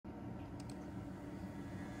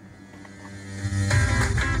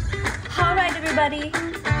everybody!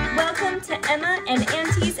 Welcome to Emma and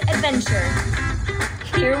Auntie's adventure.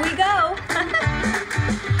 Here we go! 1,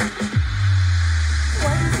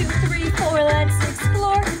 2, 3, 4, let's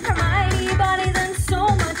explore our mighty bodies and so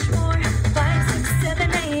much more. 5, 6,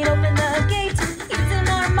 7, 8, open the gate. Using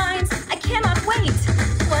our minds, I cannot wait.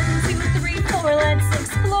 1, 2, 3, 4, let's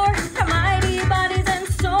explore our mighty bodies and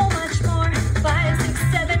so much more. 5, 6,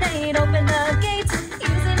 7, 8, open the gate.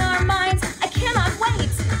 Using our minds, I cannot wait.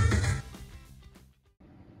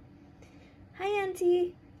 Hi,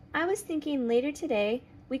 Auntie. I was thinking later today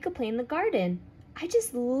we could play in the garden. I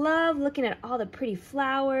just love looking at all the pretty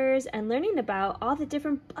flowers and learning about all the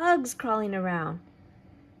different bugs crawling around.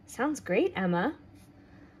 Sounds great, Emma.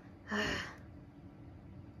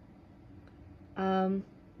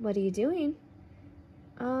 What are you doing?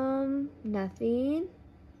 Nothing.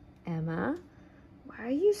 Emma, why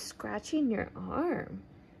are you scratching your arm?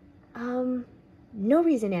 No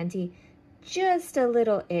reason, Auntie. Just a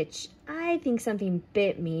little itch. I think something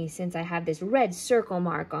bit me since I have this red circle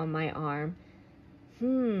mark on my arm.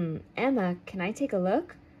 Emma, can I take a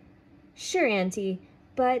look? Sure, Auntie,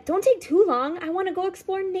 but don't take too long. I want to go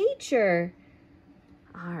explore nature.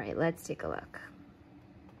 All right, let's take a look.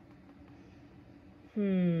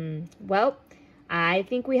 Well, I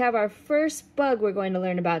think we have our first bug we're going to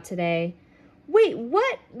learn about today. Wait,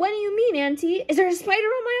 what? What do you mean, Auntie? Is there a spider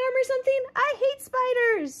on my arm or something? I hate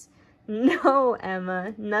spiders. No,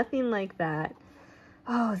 Emma, nothing like that.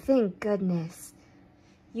 Oh, thank goodness.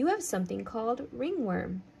 You have something called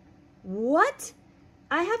ringworm. What?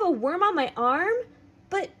 I have a worm on my arm?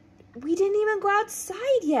 But we didn't even go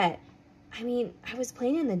outside yet. I mean, I was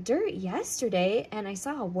playing in the dirt yesterday and I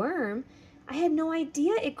saw a worm. I had no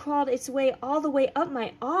idea it crawled its way all the way up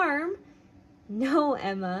my arm. No,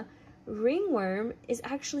 Emma, ringworm is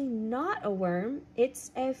actually not a worm.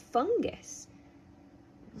 It's a fungus.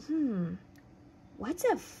 What's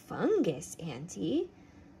a fungus, Auntie?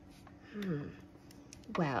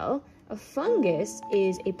 Well, a fungus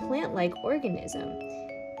is a plant-like organism.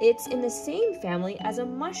 It's in the same family as a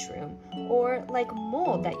mushroom, or like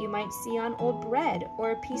mold that you might see on old bread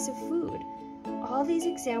or a piece of food. All these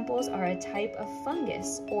examples are a type of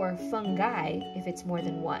fungus, or fungi if it's more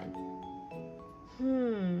than one.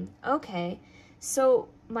 Okay. So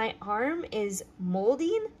my arm is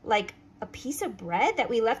molding like a piece of bread that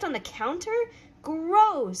we left on the counter?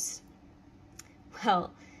 Gross!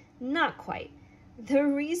 Well, not quite. The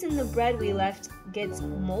reason the bread we left gets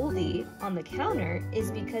moldy on the counter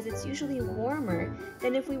is because it's usually warmer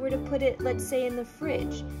than if we were to put it, let's say, in the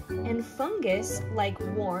fridge. And fungus like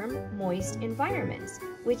warm, moist environments,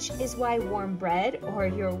 which is why warm bread or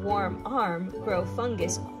your warm arm grow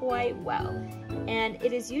fungus quite well. And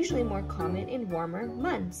it is usually more common in warmer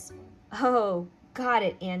months. Oh, got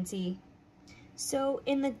it, Auntie. So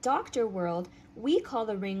in the doctor world, we call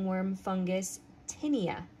the ringworm fungus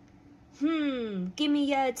Tinea. Gimme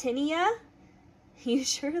ya Tinea? You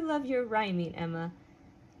sure love your rhyming, Emma.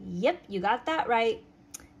 Yep, you got that right.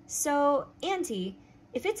 So, Auntie,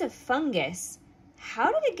 if it's a fungus,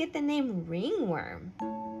 how did it get the name ringworm?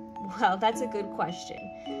 Well, that's a good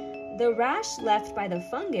question. The rash left by the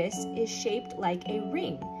fungus is shaped like a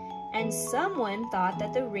ring, and someone thought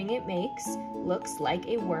that the ring it makes looks like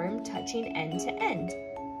a worm touching end to end.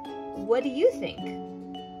 What do you think?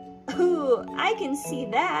 Ooh, I can see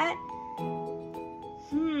that.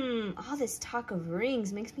 All this talk of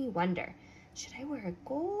rings makes me wonder, should I wear a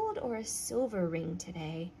gold or a silver ring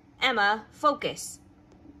today? Emma, focus.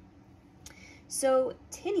 So,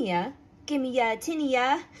 tinea, gimme ya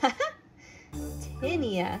tinea.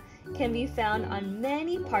 Tinea can be found on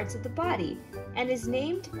many parts of the body and is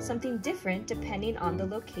named something different depending on the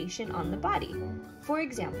location on the body. For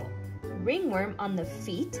example, ringworm on the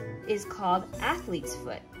feet is called athlete's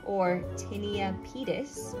foot or Tinea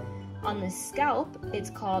pedis. On the scalp, it's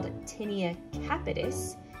called Tinea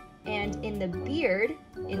capitis, and in the beard,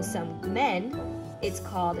 in some men, it's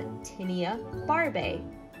called Tinea barbae.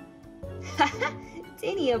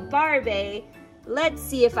 Tinea barbae. Let's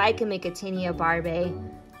see if I can make a Tinea barbae.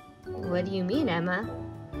 What do you mean, Emma?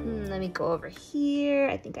 Let me go over here.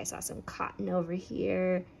 I think I saw some cotton over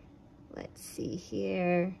here. Let's see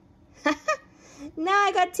here. Now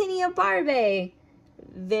I got Tinea barbae.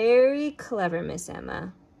 Very clever, Miss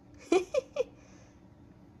Emma.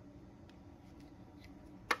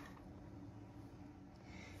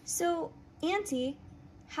 So, Auntie,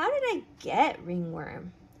 how did I get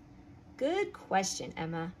ringworm? Good question,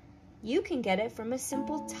 Emma. You can get it from a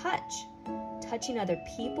simple touch. Touching other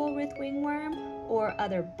people with ringworm or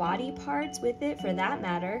other body parts with it for that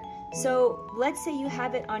matter. So let's say you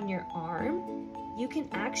have it on your arm. You can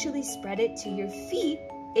actually spread it to your feet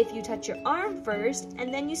if you touch your arm first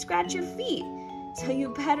and then you scratch your feet. So you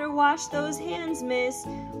better wash those hands, miss,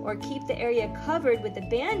 or keep the area covered with a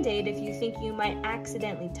Band-Aid if you think you might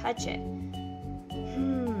accidentally touch it.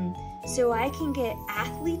 So I can get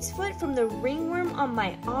athlete's foot from the ringworm on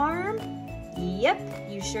my arm? Yep,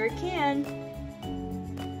 you sure can.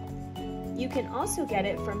 You can also get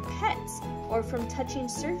it from pets or from touching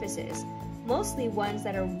surfaces, mostly ones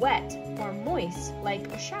that are wet or moist, like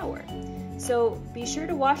a shower. So be sure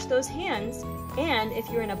to wash those hands, and if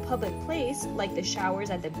you're in a public place, like the showers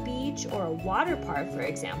at the beach or a water park, for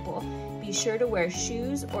example, be sure to wear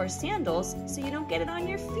shoes or sandals so you don't get it on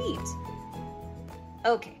your feet.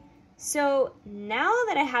 Okay, so now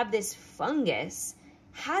that I have this fungus,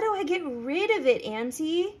 how do I get rid of it,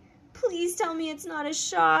 Auntie? Please tell me it's not a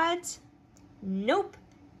shot. Nope,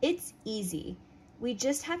 it's easy. We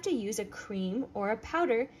just have to use a cream or a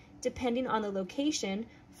powder, depending on the location,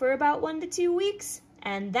 for about 1 to 2 weeks,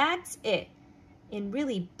 and that's it. In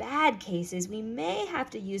really bad cases, we may have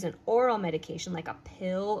to use an oral medication like a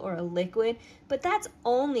pill or a liquid, but that's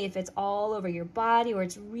only if it's all over your body or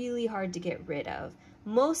it's really hard to get rid of.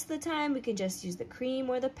 Most of the time, we can just use the cream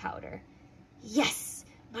or the powder. Yes,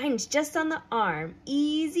 mine's just on the arm.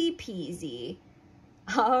 Easy peasy.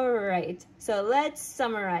 All right, so let's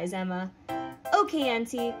summarize, Emma. Okay,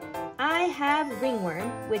 Auntie, I have ringworm,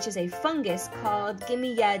 which is a fungus called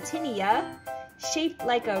Tinea, shaped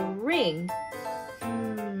like a ring.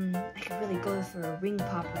 I could really go for a ring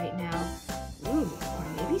pop right now. Ooh, or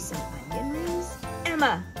maybe some onion rings?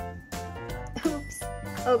 Emma! Oops.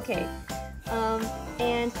 Okay.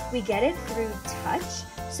 And we get it through touch,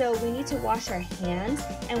 so we need to wash our hands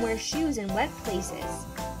and wear shoes in wet places.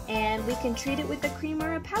 And we can treat it with a cream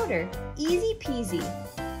or a powder. Easy peasy.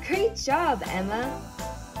 Great job, Emma.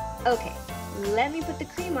 Okay, let me put the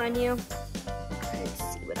cream on you.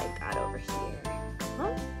 Let's see what I got over here.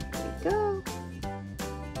 Here we go.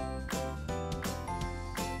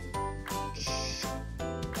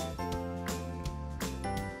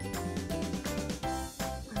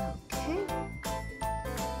 Okay.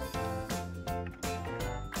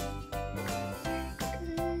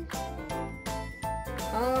 Good.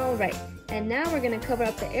 All right. And now we're going to cover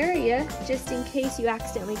up the area just in case you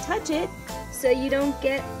accidentally touch it so you don't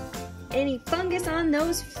get any fungus on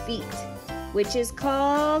those feet, which is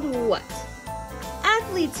called what?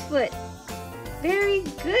 Athlete's foot. Very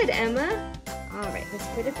good, Emma. All right, let's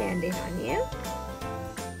put a Band-Aid on you.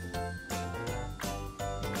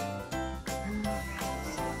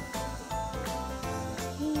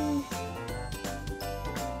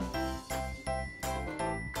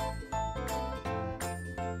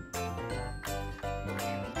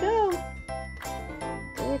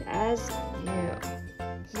 As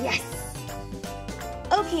new. Yes!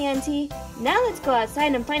 Okay, Auntie, now let's go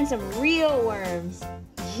outside and find some real worms.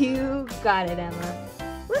 You got it, Emma.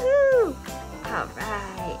 Woohoo! All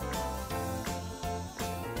right.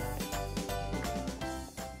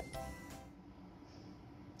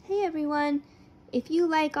 Hey, everyone. If you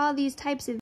like all these types of